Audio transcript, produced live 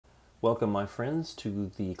Welcome, my friends, to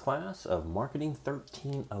the class of Marketing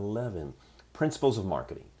 1311, Principles of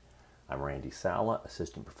Marketing. I'm Randy Saleh,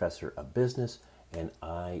 Assistant Professor of Business, and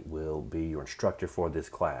I will be your instructor for this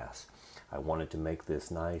class. I wanted to make this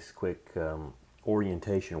nice, quick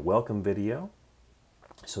orientation welcome video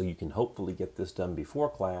so you can hopefully get this done before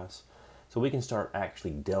class so we can start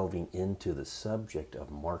actually delving into the subject of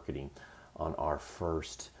marketing on our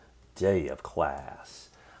first day of class.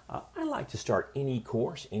 I like to start any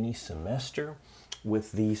course, any semester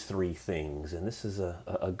with these three things, and this is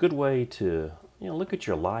a good way to look at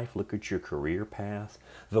your life, look at your career path,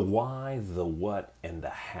 the why, the what, and the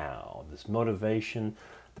how. This motivation,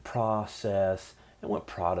 the process, and what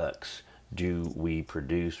products do we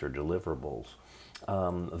produce or deliverables.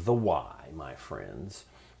 The why, my friends.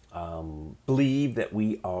 Believe that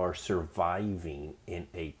we are surviving in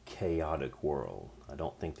a chaotic world. I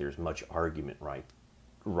don't think there's much argument right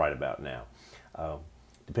about now.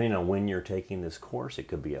 Depending on when you're taking this course, it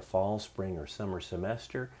could be a fall, spring, or summer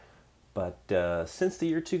semester. But since the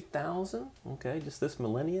year 2000, just this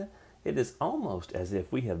millennia, it is almost as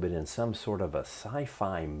if we have been in some sort of a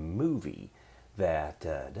sci-fi movie that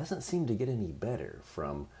doesn't seem to get any better,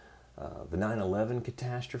 from the 9/11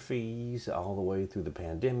 catastrophes all the way through the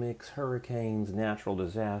pandemics, hurricanes, natural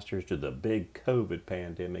disasters, to the big COVID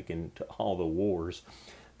pandemic, and to all the wars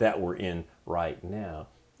that we're in right now.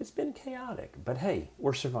 It's been chaotic, but hey,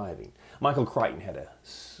 we're surviving. Michael Crichton had a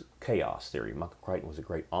chaos theory. Michael Crichton was a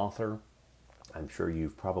great author. I'm sure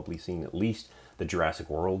you've probably seen at least the Jurassic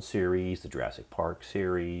World series, the Jurassic Park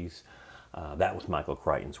series. That was Michael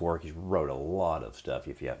Crichton's work. He wrote a lot of stuff.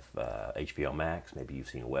 If you have HBO Max, maybe you've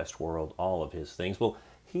seen Westworld, all of his things. Well,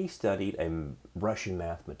 he studied a Russian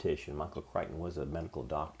mathematician. Michael Crichton was a medical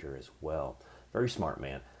doctor as well. Very smart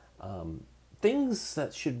man. Things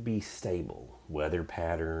that should be stable: weather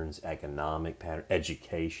patterns, economic patterns,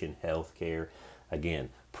 education, healthcare.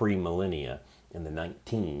 Again, pre-millennia, in the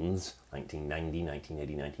 1990s, 1980,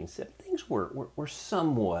 1970, things were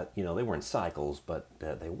somewhat, they were in cycles, but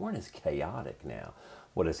they weren't as chaotic now.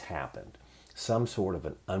 What has happened? Some sort of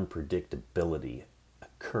an unpredictability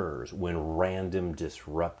occurs when random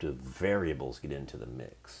disruptive variables get into the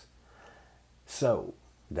mix. So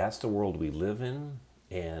that's the world we live in,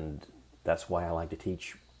 and that's why I like to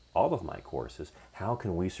teach all of my courses. How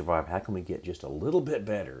can we survive? How can we get just a little bit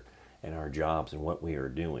better in our jobs and what we are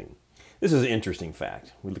doing? This is an interesting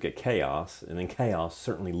fact. We look at chaos, and then chaos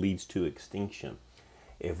certainly leads to extinction.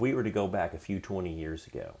 If we were to go back a few 20 years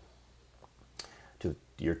ago to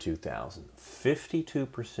the year 2000,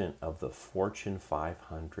 52% of the Fortune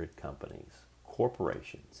 500 companies,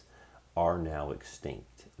 corporations, are now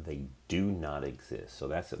extinct. They do not exist. So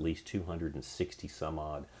that's at least 260 some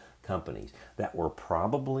odd companies that were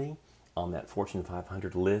probably on that Fortune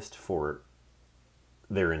 500 list for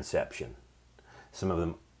their inception. Some of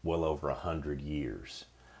them well over 100 years.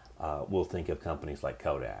 We'll think of companies like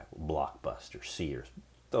Kodak, Blockbuster, Sears.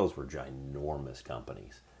 Those were ginormous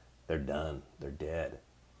companies. They're done. They're dead.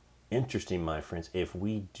 Interesting, my friends. If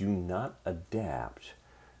we do not adapt,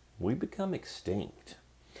 we become extinct.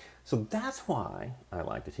 So that's why I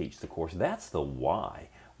like to teach the course. That's the why.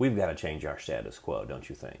 We've got to change our status quo, don't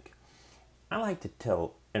you think? I like to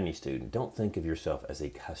tell any student, don't think of yourself as a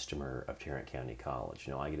customer of Tarrant County College.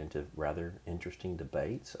 I get into rather interesting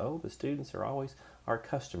debates. Oh, the students are always our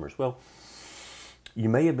customers. Well, you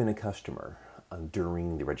may have been a customer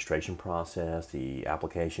during the registration process, the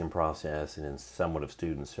application process, and in somewhat of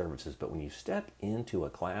student services. But when you step into a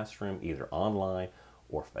classroom, either online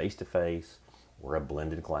or face-to-face, or a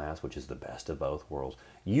blended class, which is the best of both worlds,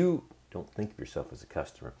 you don't think of yourself as a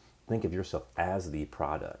customer. Think of yourself as the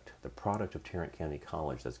product of Tarrant County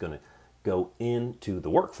College that's going to go into the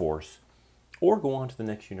workforce or go on to the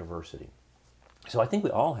next university. So I think we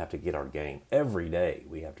all have to get our game. Every day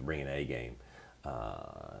we have to bring an A game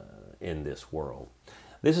in this world.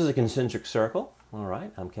 This is a concentric circle. All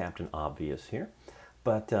right, I'm Captain Obvious here.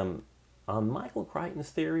 But on Michael Crichton's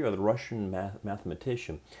theory, or the Russian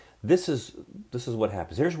mathematician, this is what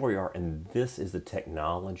happens. Here's where we are, and this is the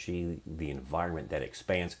technology, the environment that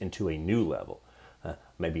expands into a new level,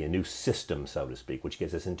 maybe a new system, so to speak, which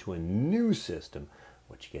gets us into a new system,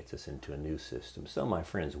 which gets us into a new system. So, my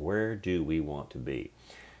friends, where do we want to be?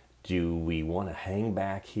 Do we want to hang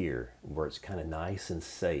back here where it's kind of nice and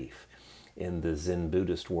safe? In the Zen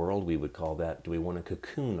Buddhist world, we would call that, do we want to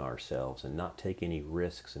cocoon ourselves and not take any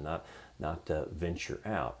risks and not venture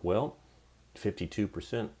out? Well,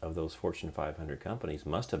 52% of those Fortune 500 companies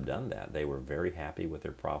must have done that. They were very happy with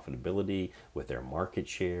their profitability, with their market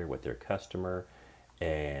share, with their customer,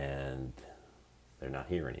 and they're not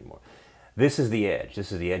here anymore. This is the edge.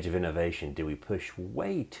 This is the edge of innovation. Do we push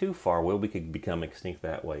way too far? Well, we could become extinct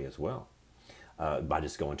that way as well by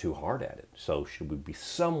just going too hard at it. So should we be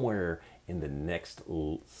somewhere in the next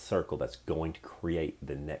circle that's going to create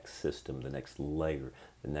the next system, the next layer,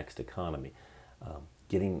 the next economy?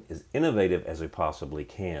 Getting as innovative as we possibly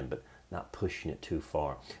can, but not pushing it too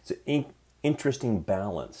far. It's an interesting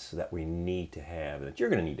balance that we need to have, that you're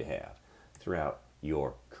going to need to have throughout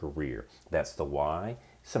your career. That's the why,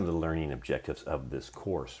 some of the learning objectives of this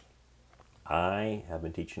course. I have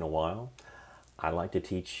been teaching a while. I like to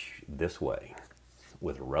teach this way,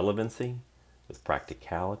 with relevancy, with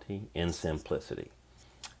practicality, and simplicity.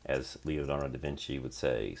 As Leonardo da Vinci would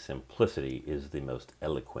say, simplicity is the most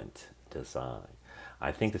eloquent design.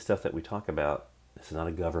 I think the stuff that we talk about, this is not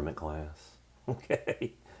a government class, okay?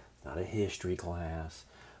 It's not a history class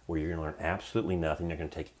where you're going to learn absolutely nothing. You're not going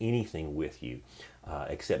to take anything with you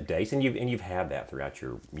except dates, and you've had that throughout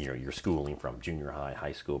your schooling from junior high,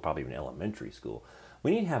 high school, probably even elementary school.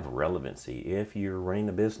 We need to have relevancy. If you're running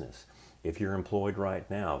a business, if you're employed right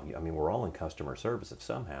now, I mean, we're all in customer service if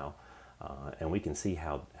somehow, and we can see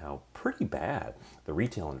how pretty bad the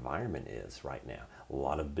retail environment is right now. A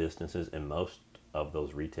lot of businesses, and most of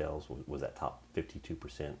those retails was that top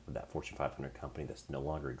 52% of that Fortune 500 company that's no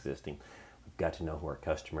longer existing. We've got to know who our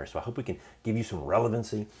customers are. So I hope we can give you some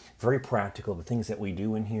relevancy, very practical. The things that we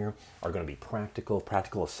do in here are going to be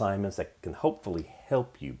practical assignments that can hopefully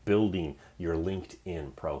help you building your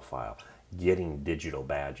LinkedIn profile, getting digital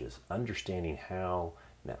badges, understanding how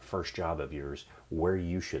in that first job of yours, where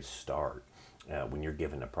you should start when you're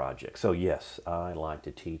given a project. So yes, I like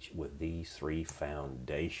to teach with these three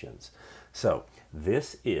foundations. So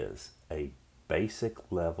this is a basic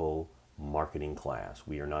level marketing class.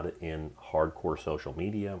 We are not in hardcore social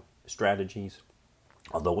media strategies,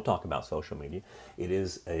 although we'll talk about social media. It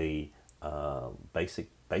is a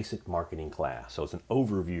basic marketing class. So it's an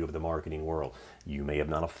overview of the marketing world. You may have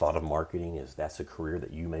not have thought of marketing as that's a career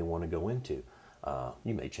that you may want to go into.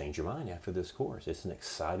 You may change your mind after this course. It's an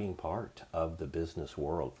exciting part of the business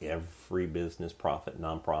world. Every business, profit,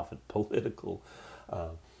 nonprofit, political,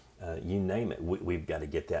 you name it. We've got to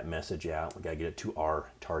get that message out. We've got to get it to our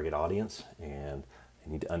target audience, and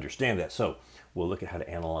they need to understand that. So we'll look at how to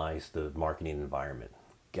analyze the marketing environment.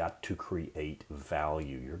 Got to create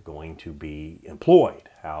value. You're going to be employed.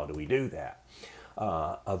 How do we do that?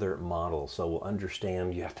 Other models. So we'll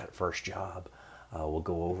understand you have that first job. We'll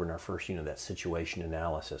go over in our first unit that situation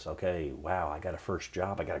analysis. Okay, wow, I got a first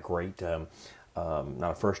job. I got a great, not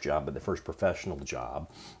a first job, but the first professional job.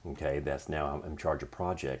 Okay, that's now I'm in charge of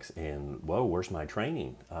projects. And whoa, where's my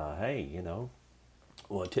training? Hey,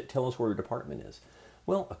 well, tell us where your department is.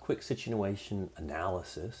 Well, a quick situation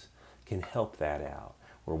analysis can help that out,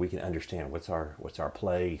 where we can understand what's our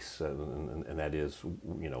place, and that is,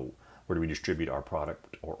 where do we distribute our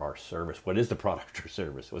product or our service? What is the product or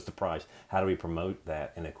service? What's the price? How do we promote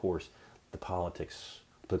that? And of course, the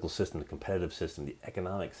political system, the competitive system, the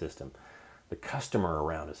economic system, the customer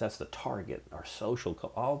around us, that's the target, our social,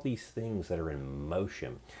 all these things that are in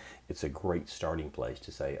motion. It's a great starting place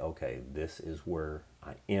to say, okay, this is where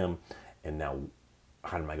I am, and now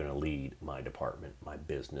how am I going to lead my department, my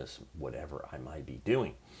business, whatever I might be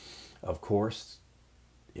doing? Of course,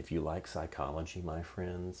 if you like psychology, my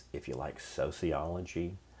friends, if you like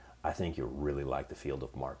sociology, I think you'll really like the field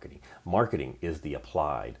of marketing. Marketing is the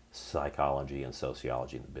applied psychology and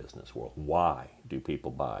sociology in the business world. Why do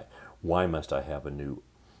people buy? Why must I have a new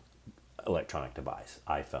electronic device,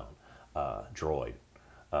 iPhone, Droid,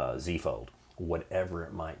 Z Fold, whatever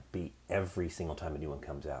it might be, every single time a new one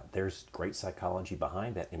comes out? There's great psychology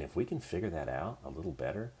behind that, and if we can figure that out a little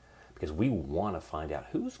better, because we want to find out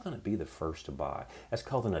who's going to be the first to buy. That's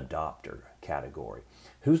called an adopter category.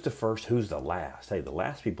 Who's the first, who's the last? Hey, the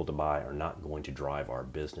last people to buy are not going to drive our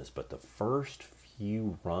business, but the first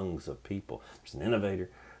few rungs of people. There's an innovator,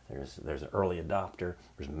 there's an early adopter,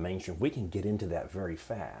 there's mainstream. We can get into that very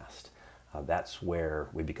fast. That's where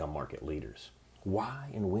we become market leaders. Why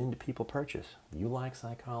and when do people purchase? You like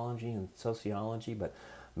psychology and sociology, but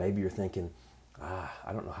maybe you're thinking,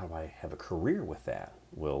 I don't know how I have a career with that.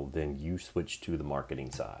 Well, then you switch to the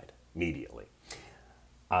marketing side immediately.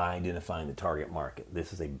 Identifying the target market.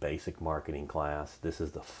 This is a basic marketing class. This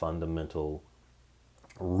is the fundamental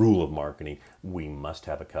rule of marketing. We must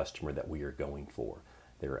have a customer that we are going for.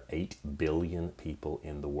 There are 8 billion people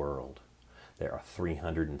in the world. There are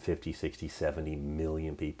 350, 60, 70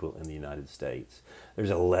 million people in the United States.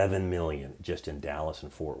 There's 11 million just in Dallas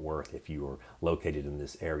and Fort Worth if you are located in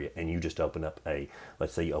this area and you just open up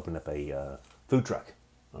let's say you open up a food truck,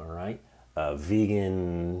 all right?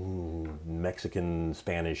 Vegan, Mexican,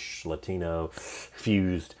 Spanish, Latino,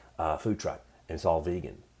 fused, food truck, and it's all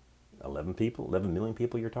vegan. 11 people, 11 million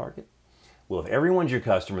people your target? Well, if everyone's your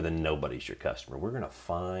customer, then nobody's your customer. We're going to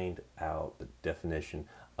find out the definition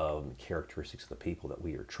of the characteristics of the people that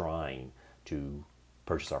we are trying to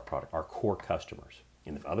purchase our product, our core customers.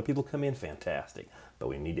 And if other people come in, fantastic. But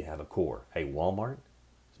we need to have a core. Hey, Walmart,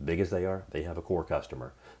 as big as they are, they have a core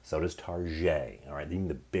customer. So does Target. All right, even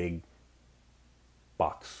the big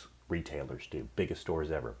box retailers do, biggest stores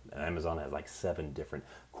ever. Amazon has like 7 different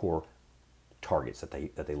core targets that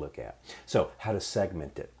they look at. So how to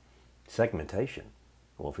segment it? Segmentation.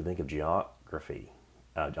 Well, if we think of geometry,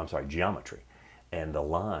 and the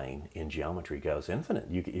line in geometry goes infinite.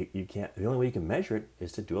 You can't. The only way you can measure it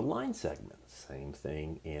is to do a line segment. Same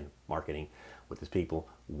thing in marketing with these people.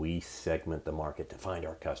 We segment the market to find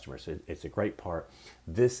our customers. It's a great part.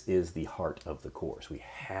 This is the heart of the course. We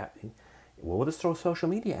have. Well, we'll just throw social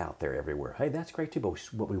media out there everywhere. Hey, that's great too. But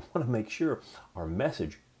we want to make sure our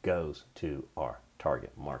message goes to our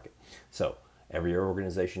target market. So every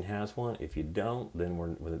organization has one. If you don't,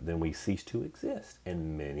 then we cease to exist.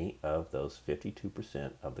 And many of those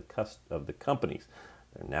 52% of the companies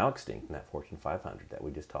that are now extinct in that Fortune 500 that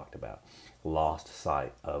we just talked about, lost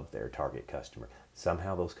sight of their target customer.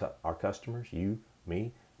 Somehow our customers, you,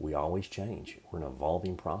 me, we always change. We're an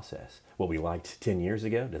evolving process. What we liked 10 years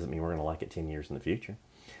ago doesn't mean we're going to like it 10 years in the future.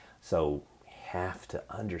 So we have to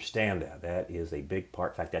understand that. That is a big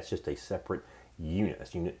part. In fact, that's just a separate unit.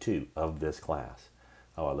 That's unit 2 of this class.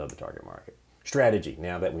 Oh, I love the target market. Strategy.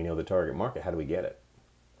 Now that we know the target market, how do we get it?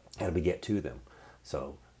 How do we get to them?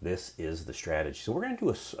 So this is the strategy. So we're going to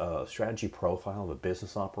do a strategy profile of a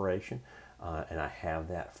business operation, and I have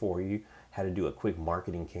that for you. How to do a quick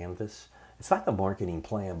marketing canvas. It's like a marketing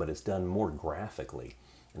plan, but it's done more graphically.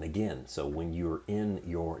 And again, so when you're in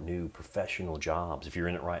your new professional jobs, if you're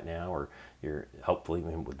in it right now, or you're hopefully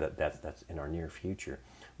that's in our near future,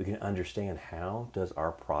 we can understand how does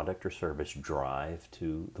our product or service drive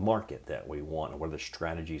to the market that we want, and what are the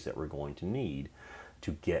strategies that we're going to need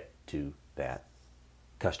to get to that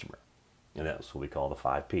customer. And that's what we call the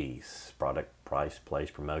 5 Ps: product, price, place,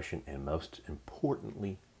 promotion, and most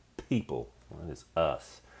importantly, people. Well, it's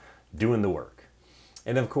us doing the work.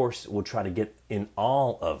 And of course, we'll try to get in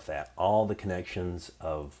all of that, all the connections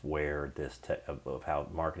of where of how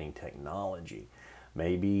marketing technology.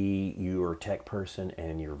 Maybe you're a tech person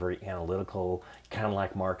and you're very analytical, kind of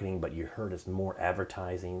like marketing, but you heard it's more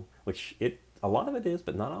advertising, which a lot of it is,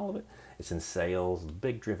 but not all of it. It's in sales,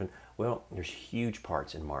 big driven. Well, there's huge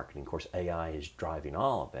parts in marketing. Of course, AI is driving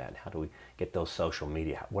all of that. How do we get those social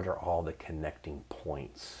media? What are all the connecting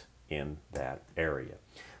points in that area?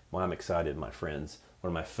 Well, I'm excited, my friends. One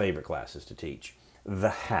of my favorite classes to teach. The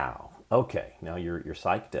how. Okay, now you're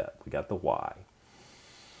psyched up. We got the why.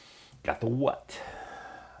 Got the what.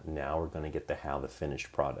 Now we're going to get the how, the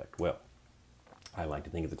finished product. Well, I like to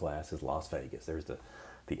think of the class as Las Vegas. There's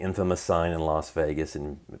the infamous sign in Las Vegas,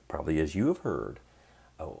 and probably as you have heard,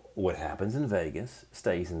 what happens in Vegas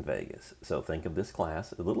stays in Vegas. So think of this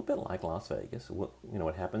class a little bit like Las Vegas.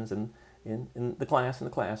 What happens in the class, in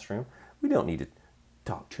the classroom. We don't need to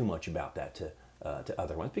talk too much about that to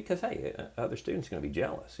other ones, because hey, other students are going to be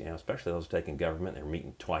jealous, especially those taking government. They're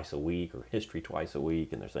meeting twice a week, or history twice a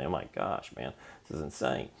week, and they're saying, oh my gosh, man, this is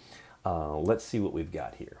insane. Let's see what we've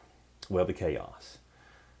got here. Well, the chaos.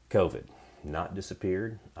 COVID, not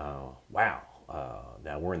disappeared. Wow.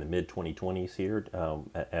 Now we're in the mid-2020s here,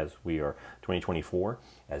 as we are 2024.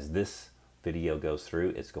 As this video goes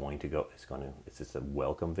through, it's just a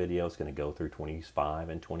welcome video. It's going to go through 25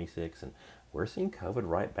 and 26, and we're seeing COVID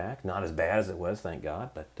right back. Not as bad as it was, thank God,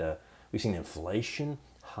 but we've seen inflation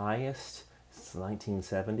highest since the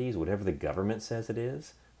 1970s. Whatever the government says it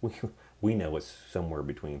is, we know it's somewhere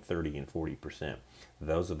between 30 and 40%.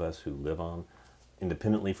 Those of us who live on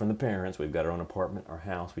independently from the parents, we've got our own apartment, our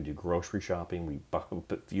house, we do grocery shopping, we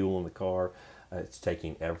put fuel in the car. It's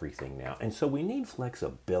taking everything now. And so we need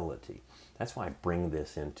flexibility. That's why I bring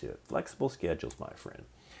this into it. Flexible schedules, my friend.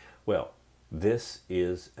 Well, this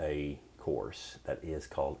is a course that is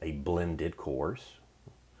called a blended course,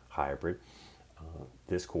 hybrid.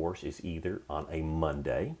 This course is either on a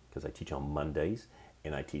Monday, because I teach on Mondays,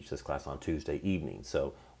 and I teach this class on Tuesday evening.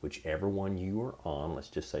 So whichever one you are on, let's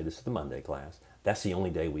just say this is the Monday class, that's the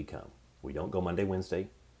only day we come. We don't go Monday, Wednesday,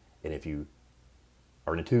 and if you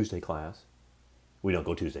are in a Tuesday class, we don't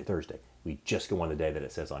go Tuesday, Thursday. We just go on the day that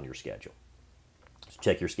it says on your schedule. So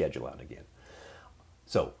check your schedule out again.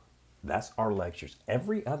 So that's our lectures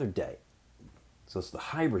every other day. So it's the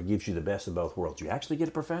hybrid, gives you the best of both worlds. You actually get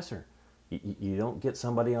a professor. You don't get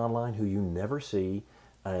somebody online who you never see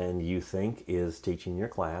and you think is teaching your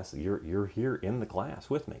class. You're here in the class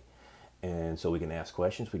with me. And so we can ask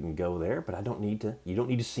questions, we can go there, but you don't need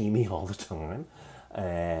to see me all the time.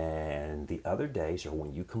 And the other days are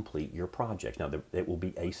when you complete your project. Now, it will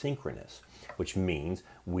be asynchronous, which means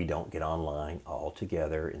we don't get online all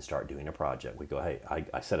together and start doing a project. We go, hey,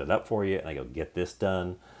 I set it up for you, and I go, get this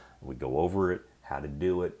done. We go over it, how to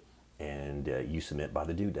do it, and you submit by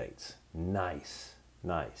the due dates. Nice,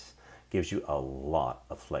 nice. Gives you a lot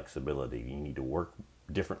of flexibility. You need to work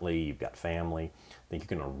differently. You've got family. I think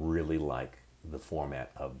you're going to really like the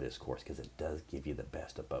format of this course because it does give you the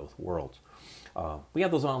best of both worlds. We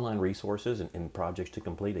have those online resources and projects to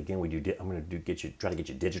complete. Again, I'm going to try to get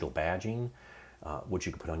you digital badging, which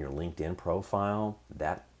you can put on your LinkedIn profile.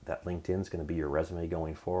 That LinkedIn is going to be your resume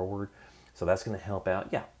going forward. So that's going to help out.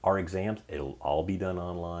 Yeah, our exams, it'll all be done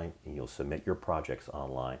online, and you'll submit your projects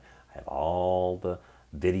online. I have all the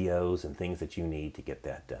videos and things that you need to get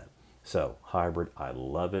that done. So hybrid, I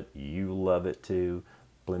love it. You love it too.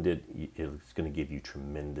 Blended, it's going to give you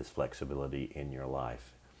tremendous flexibility in your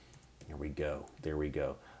life. Here we go. There we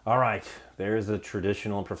go. All right. There's a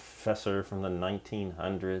traditional professor from the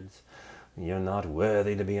 1900s. You're not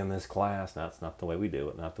worthy to be in this class. That's not the way we do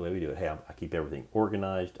it. Not the way we do it. Hey, I keep everything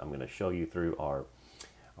organized. I'm going to show you through our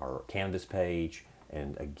Canvas page.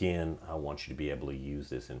 And again, I want you to be able to use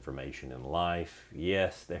this information in life.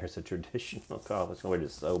 Yes, there's a traditional college. We're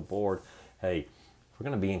just so bored. Hey, we're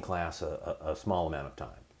going to be in class a small amount of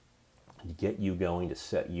time to get you going, to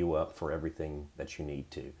set you up for everything that you need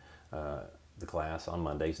to. The class on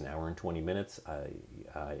Mondays, an hour and 20 minutes.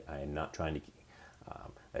 I am not trying to,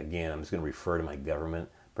 again, I'm just going to refer to my government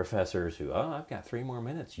professors who, oh, I've got 3 more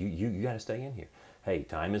minutes. You got to stay in here. Hey,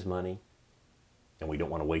 time is money, and we don't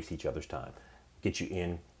want to waste each other's time. Get you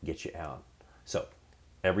in, get you out. So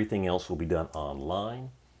everything else will be done online.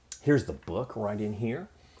 Here's the book right in here.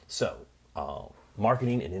 So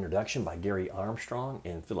Marketing and Introduction by Gary Armstrong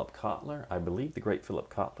and Philip Kotler. I believe the great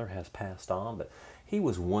Philip Kotler has passed on, but he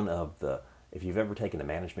was one of the, if you've ever taken a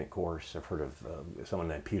management course, I've heard of someone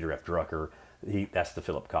named Peter F. Drucker. That's the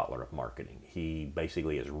Philip Kotler of marketing. He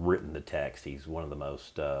basically has written the text. He's one of the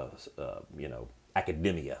most,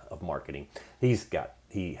 academia of marketing.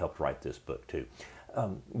 He helped write this book too.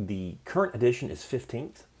 The current edition is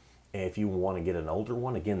 15th. And if you want to get an older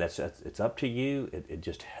one, again, it's up to you. It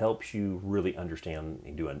just helps you really understand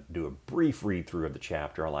and do a brief read through of the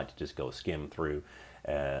chapter. I like to just go skim through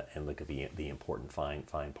and look at the important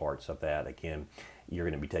fine parts of that. Again, you're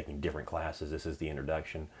going to be taking different classes. This is the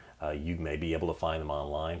introduction. You may be able to find them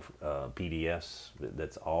online, PDFs.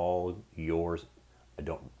 That's all yours. I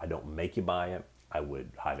don't make you buy it. I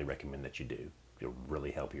would highly recommend that you do. It'll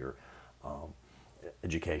really help your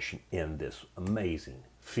education in this amazing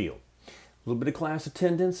field. A little bit of class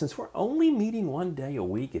attendance. Since we're only meeting 1 day a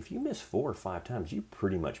week, if you miss 4 or 5 times, you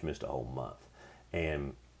pretty much missed a whole month.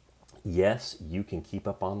 And yes, you can keep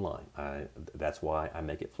up online. That's why I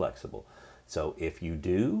make it flexible. So if you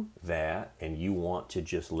do that and you want to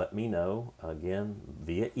just let me know, again,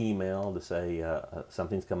 via email to say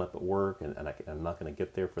something's come up at work and I'm not going to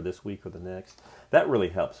get there for this week or the next, that really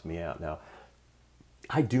helps me out. Now,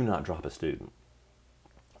 I do not drop a student.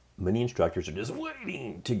 Many instructors are just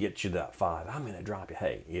waiting to get you that 5. I'm going to drop you.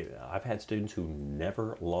 Hey, I've had students who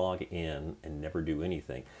never log in and never do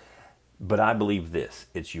anything. But I believe this,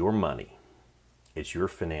 it's your money. It's your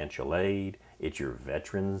financial aid. It's your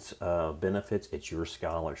veterans benefits. It's your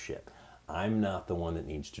scholarship. I'm not the one that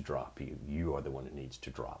needs to drop you. You are the one that needs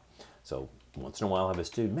to drop. So once in a while I have a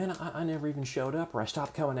student, man, I never even showed up, or I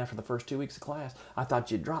stopped coming after the first 2 weeks of class. I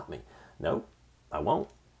thought you'd drop me. Nope, I won't.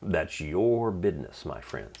 That's your business, my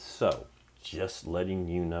friends. So just letting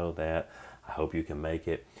you know that. I hope you can make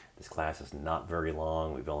it. This class is not very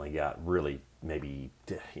long. We've only got really maybe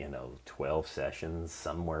 12 sessions,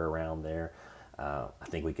 somewhere around there. I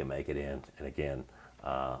think we can make it in, and again,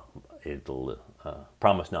 it'll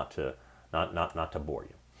promise not to bore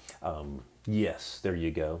you. Yes, there you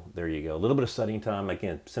go. There you go. A little bit of studying time.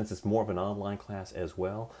 Again, since it's more of an online class as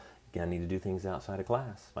well, again, I need to do things outside of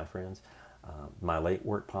class, my friends. My late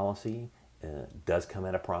work policy does come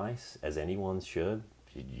at a price, as anyone's should.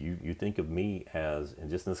 You think of me as, and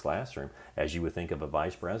just in this classroom, as you would think of a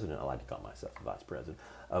vice president. I like to call myself a vice president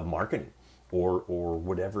of marketing, or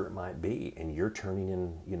whatever it might be. And you're turning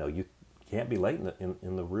in, you can't be late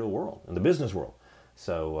in the real world, in the business world.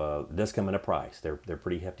 So it does come at a price. They're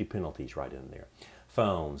pretty hefty penalties right in there.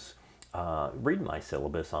 Phones. Read my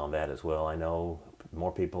syllabus on that as well. I know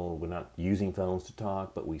more people, we're not using phones to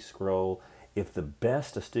talk, but we scroll. If the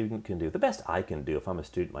best a student can do, the best I can do if I'm a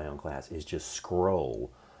student in my own class, is just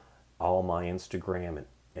scroll all my Instagram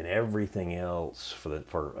and everything else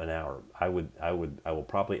for an hour, I will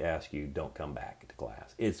probably ask you, don't come back to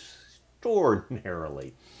class. It's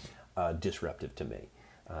extraordinarily disruptive to me.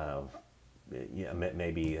 Yeah,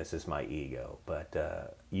 maybe this is my ego,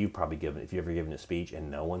 but you've probably given, if you've ever given a speech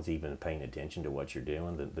and no one's even paying attention to what you're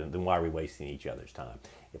doing, then why are we wasting each other's time?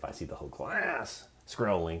 If I see the whole class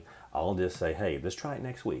scrolling, I'll just say, hey, let's try it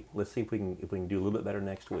next week. Let's see if we can do a little bit better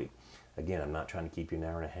next week. Again, I'm not trying to keep you an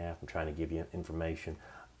hour and a half. I'm trying to give you information.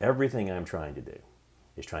 Everything I'm trying to do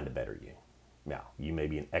is trying to better you. Now, you may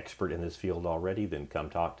be an expert in this field already, then come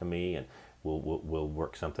talk to me and we'll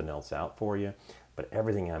work something else out for you. But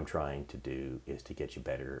everything I'm trying to do is to get you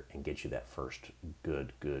better and get you that first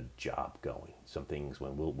good job going. Some things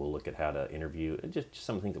when we'll look at how to interview, and just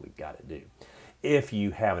some things that we've got to do. If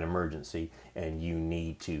you have an emergency and you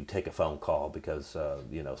need to take a phone call because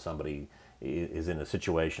you know, somebody is in a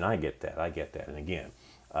situation, I get that. And again,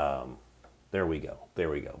 there we go.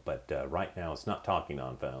 But right now, it's not talking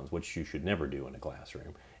on phones, which you should never do in a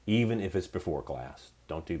classroom, even if it's before class.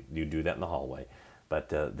 Don't do that in the hallway. But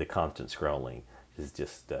the constant scrolling is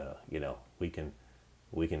just, you know, we can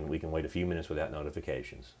wait a few minutes without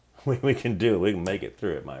notifications. We can do it. We can make it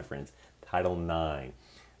through it, my friends. Title IX,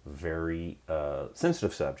 very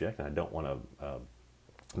sensitive subject, and I don't want to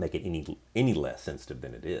make it any less sensitive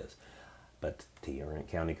than it is. But Tarrant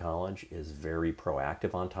County College is very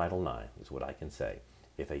proactive on Title IX, is what I can say.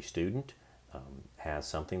 If a student has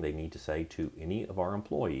something they need to say to any of our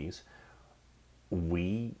employees,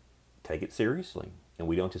 we take it seriously. And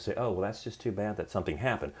we don't just say, oh, well, that's just too bad that something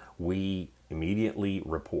happened. We immediately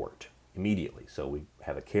report, immediately. So we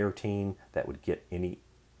have a care team that would get any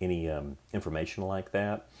information like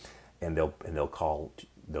that, and they'll call,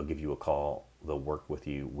 they'll give you a call, they'll work with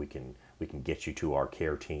you. We can get you to our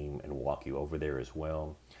care team and walk you over there as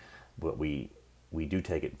well. But we do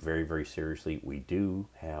take it very seriously. We do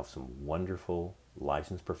have some wonderful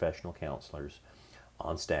licensed professional counselors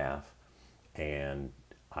on staff, and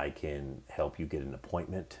I can help you get an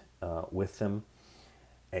appointment with them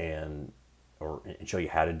and show you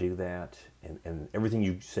how to do that. And everything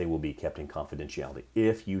you say will be kept in confidentiality.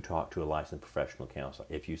 If you talk to a licensed professional counselor,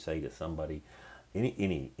 if you say to somebody,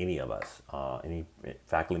 any of us, any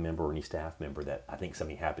faculty member or any staff member, that I think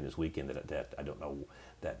something happened this weekend that I don't know,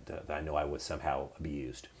 that I know I was somehow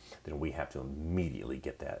abused, then we have to immediately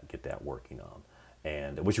get that working on,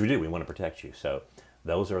 and which we do. We want to protect you. So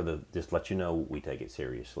those are just let you know we take it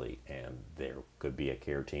seriously, and there could be a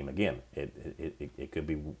care team. Again, it could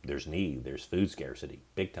be, there's need, there's food scarcity,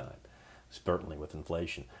 big time, certainly with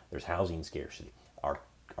inflation. There's housing scarcity.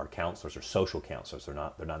 Our counselors are social counselors. They're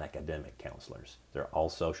not academic counselors. They're all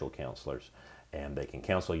social counselors, and they can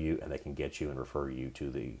counsel you, and they can get you and refer you to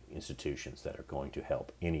the institutions that are going to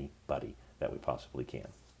help anybody that we possibly can.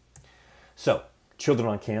 So, children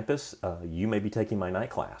on campus, you may be taking my night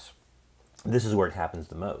class. This is where it happens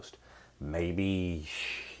the most. Maybe,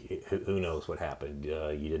 who knows what happened?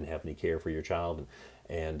 You didn't have any care for your child,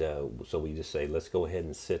 and so we just say, let's go ahead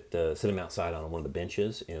and sit them outside on one of the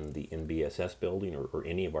benches in the NBSS building or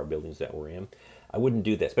any of our buildings that we're in. I wouldn't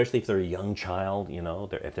do that, especially if they're a young child. You know,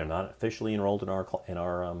 if they're not officially enrolled in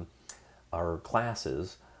our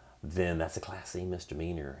classes, then that's a Class C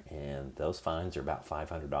misdemeanor, and those fines are about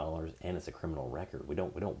 $500, and it's a criminal record. We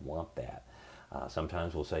don't want that.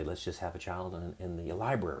 Sometimes we'll say, let's just have a child in the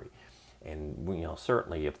library. And, you know,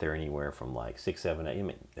 certainly if they're anywhere from like 6,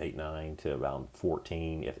 7, 8, 9 to around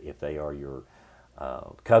 14, if they are your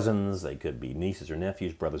cousins, they could be nieces or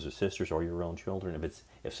nephews, brothers or sisters, or your own children.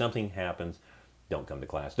 If something happens, don't come to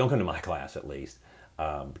class. Don't come to my class, at least,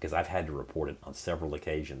 because I've had to report it on several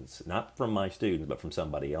occasions, not from my students, but from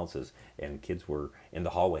somebody else's. And kids were in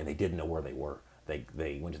the hallway and they didn't know where they were.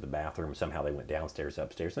 They went to the bathroom. Somehow they went downstairs,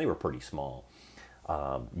 upstairs. And they were pretty small.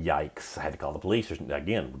 Yikes! I had to call the police.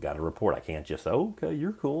 Again, we got a report. I can't just say, oh, okay,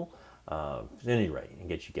 you're cool. At any rate, and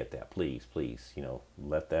get that, please. You know,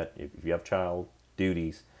 let that. If you have child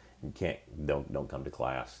duties, you don't come to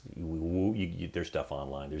class. There's stuff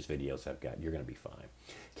online. There's videos I've got. You're going to be fine.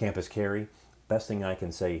 Campus carry. Best thing I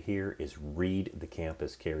can say here is read the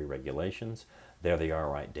campus carry regulations. There they are,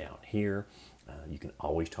 right down here. You can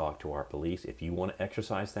always talk to our police. If you want to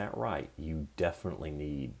exercise that right, you definitely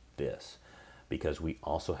need this, because we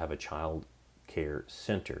also have a child care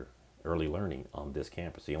center, early learning, on this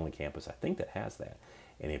campus, the only campus I think that has that.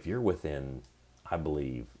 And if you're within, I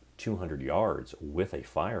believe, 200 yards with a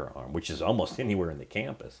firearm, which is almost anywhere in the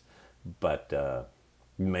campus, but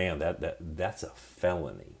man, that's a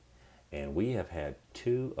felony. And we have had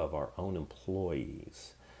 2 of our own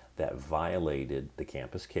employees that violated the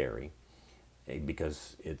campus carry,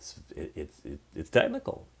 because it's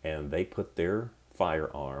technical, and they put their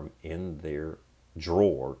firearm in their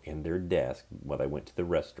drawer in their desk while they went to the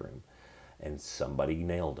restroom, and somebody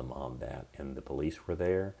nailed them on that. And the police were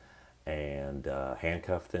there and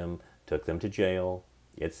handcuffed them, took them to jail.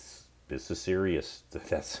 This is serious.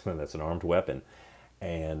 That's an armed weapon.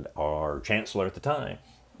 And our chancellor at the time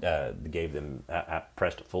gave them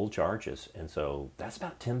pressed full charges, and so that's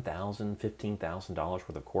about $10,000, $15,000 worth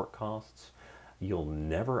of court costs. You'll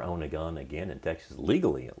never own a gun again in Texas,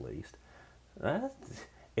 legally at least.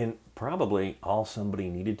 And probably all somebody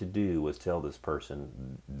needed to do was tell this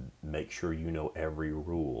person, make sure you know every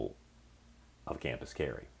rule of campus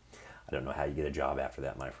carry. I don't know how you get a job after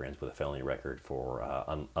that, my friends, with a felony record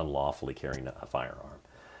for unlawfully carrying a firearm.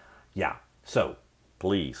 Yeah, so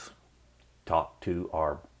please talk to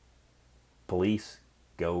our police,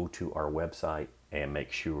 go to our website, and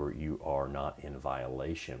make sure you are not in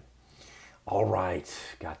violation. All right,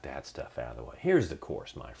 got that stuff out of the way. Here's the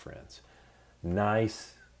course, my friends.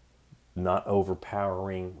 Nice, not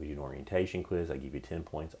overpowering. We do an orientation quiz. I give you 10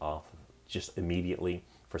 points off just immediately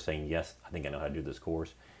for saying, yes, I think I know how to do this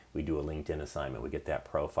course. We do a LinkedIn assignment. We get that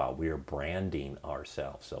profile. We are branding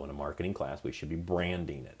ourselves. So in a marketing class, we should be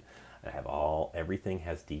branding it. I have everything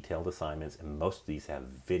has detailed assignments, and most of these have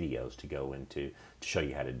videos to go into to show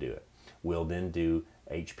you how to do it. We'll then do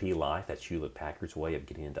HP Life. That's Hewlett Packard's way of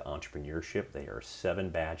getting into entrepreneurship. There are 7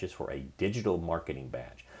 badges for a digital marketing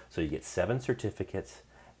badge. So you get 7 certificates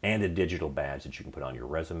and a digital badge that you can put on your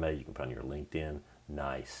resume, you can put on your LinkedIn.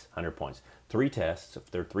 Nice, 100 points. 3 tests,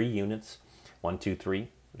 there are 3 units, 1, 2, 3,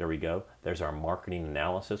 there we go. There's our marketing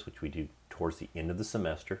analysis, which we do towards the end of the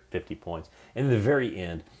semester, 50 points. And at the very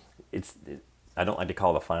end, I don't like to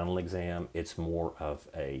call it a final exam, it's more of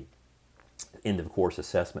a end of course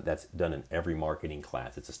assessment that's done in every marketing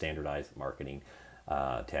class. It's a standardized marketing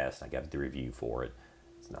test. I got the review for it.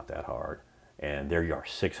 It's not that hard. And there you are,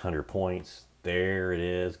 600 points. There it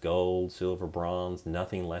is, gold, silver, bronze,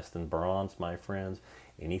 nothing less than bronze, my friends.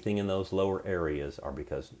 Anything in those lower areas are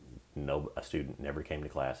because a student never came to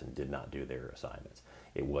class and did not do their assignments.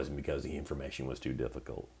 It wasn't because the information was too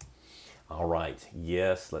difficult. All right,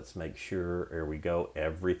 yes, let's make sure, there we go,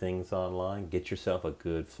 everything's online. Get yourself a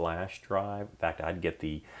good flash drive. In fact, I'd get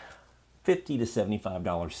the $50 to $75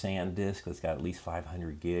 SanDisk that's got at least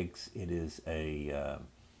 500 gigs. It is a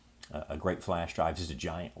great flash drive. It's just a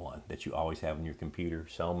giant one that you always have in your computer.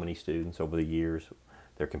 So many students over the years,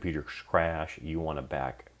 their computers crash. You want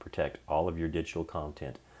to protect all of your digital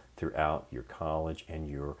content throughout your college and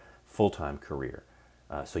your full-time career.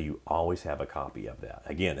 So you always have a copy of that.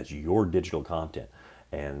 Again, it's your digital content,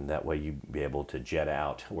 and that way you be able to jet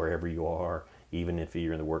out wherever you are, even if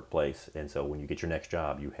you're in the workplace. And so when you get your next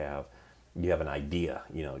job, you have an idea,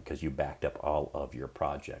 because you backed up all of your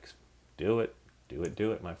projects. Do it,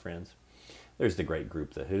 my friends. There's the great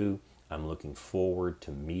group, The Who. I'm looking forward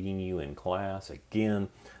to meeting you in class. Again,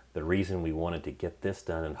 the reason we wanted to get this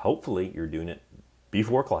done, and hopefully you're doing it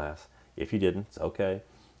before class. If you didn't, it's okay.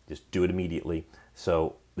 Just do it immediately.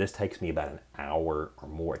 So this takes me about an hour or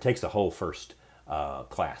more. It takes the whole first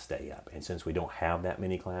class day up. And since we don't have that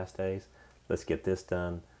many class days, let's get this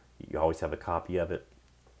done. You always have a copy of it.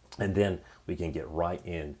 And then we can get right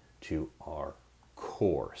into our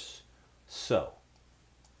course. So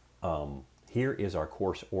here is our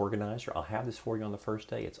course organizer. I'll have this for you on the first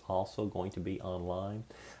day. It's also going to be online.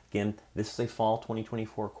 Again, this is a fall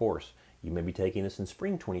 2024 course. You may be taking this in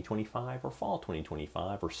spring 2025 or fall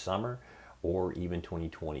 2025 or summer or even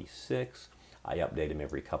 2026. I update them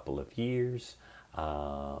every couple of years.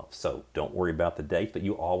 So don't worry about the date, but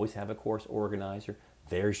you always have a course organizer.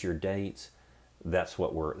 There's your dates. That's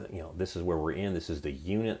what this is where we're in. This is the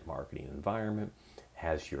unit, marketing environment.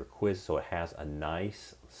 Has your quiz, so it has a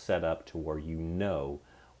nice setup to where you know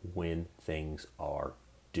when things are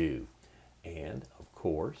due. And of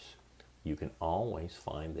course, you can always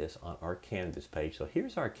find this on our Canvas page. So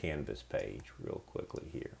here's our Canvas page real quickly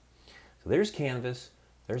here. So there's Canvas,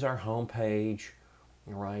 there's our home page,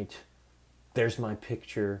 right? There's my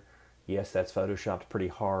picture. Yes, that's photoshopped pretty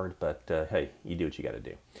hard, but hey, you do what you got to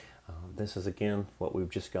do. This is, again, what we've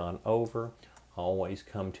just gone over. Always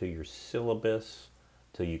come to your syllabus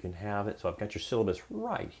so you can have it. So I've got your syllabus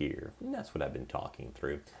right here, and that's what I've been talking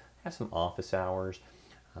through. Have some office hours.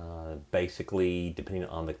 Basically, depending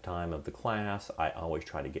on the time of the class, I always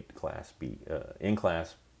try to get to in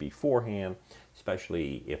class beforehand,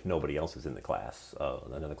 especially if nobody else is in the class,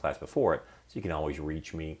 another class before it. So you can always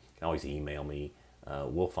reach me, you can always email me.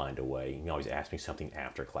 We'll find a way. You can always ask me something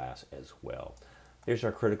after class as well. There's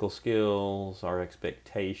our critical skills, our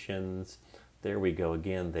expectations. There we go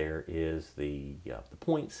again. There is the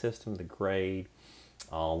point system, the grade,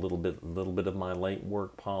 a little bit of my late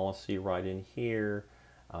work policy right in here.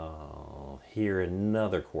 Here,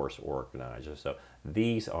 another course organizer. So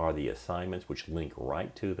these are the assignments which link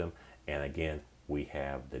right to them. And again, we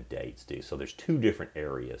have the dates due. So there's two different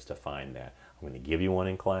areas to find that. I'm going to give you one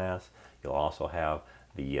in class. You'll also have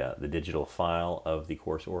the digital file of the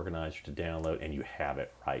course organizer to download, and you have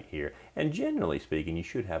it right here. And generally speaking, you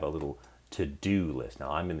should have a little to-do list.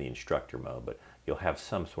 Now, I'm in the instructor mode, but you'll have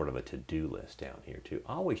some sort of a to-do list down here too.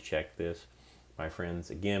 Always check this, my friends.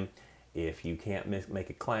 Again, if you can't make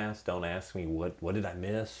a class, don't ask me what did I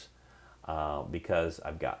miss, because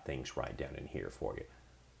I've got things right down in here for you.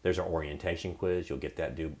 There's our orientation quiz. You'll get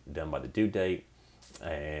that done by the due date.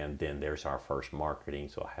 And then there's our first marketing.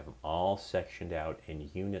 So I have them all sectioned out in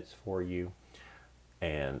units for you.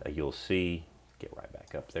 And you'll see, get right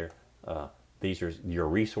back up there. These are your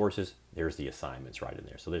resources. There's the assignments right in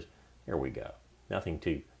there. So here we go. Nothing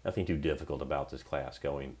too difficult about this class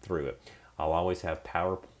going through it. I'll always have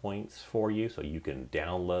PowerPoints for you, so you can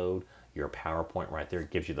download your PowerPoint right there. It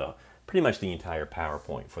gives you pretty much the entire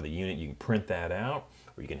PowerPoint for the unit. You can print that out,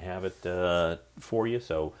 or you can have it for you.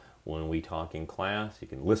 So when we talk in class, you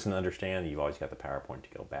can listen, understand. You've always got the PowerPoint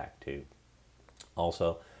to go back to.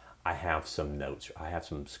 Also, I have some notes. I have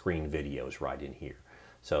some screen videos right in here.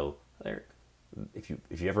 So there, if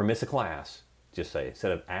you ever miss a class, just say,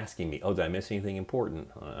 instead of asking me, oh, did I miss anything important?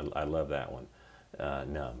 I love that one.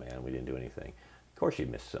 No, man, we didn't do anything. Of course you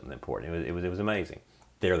missed something important. It was amazing.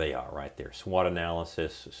 There they are right there. SWOT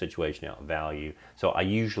analysis, situational value. So I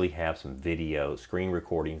usually have some video, screen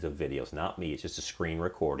recordings of videos. Not me, it's just a screen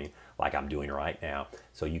recording like I'm doing right now.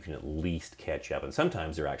 So you can at least catch up. And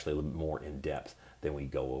sometimes they're actually a little bit more in depth than we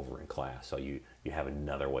go over in class. So you have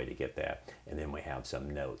another way to get that. And then we have some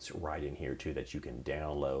notes right in here too that you can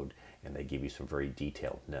download, and they give you some very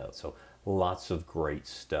detailed notes. So lots of great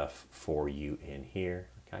stuff for you in here.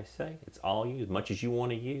 Like I say, it's all you, as much as you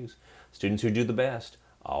want to use. Students who do the best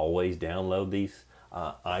always download these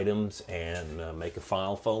items and make a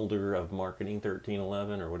file folder of Marketing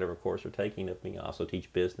 1311 or whatever course they're taking of me. I also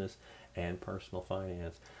teach business and personal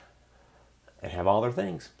finance and have all their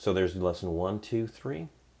things. So there's lesson 1, 2, 3.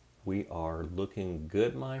 We are looking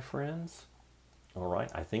good, my friends. All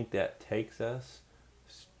right, I think that takes us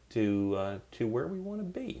to where we want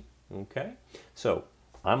to be. Okay, so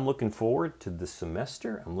I'm looking forward to the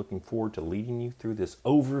semester. I'm looking forward to leading you through this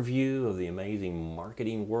overview of the amazing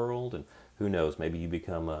marketing world, and who knows, maybe you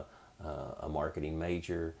become a marketing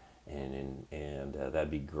major, and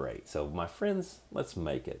that'd be great. So my friends, let's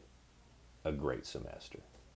make it a great semester.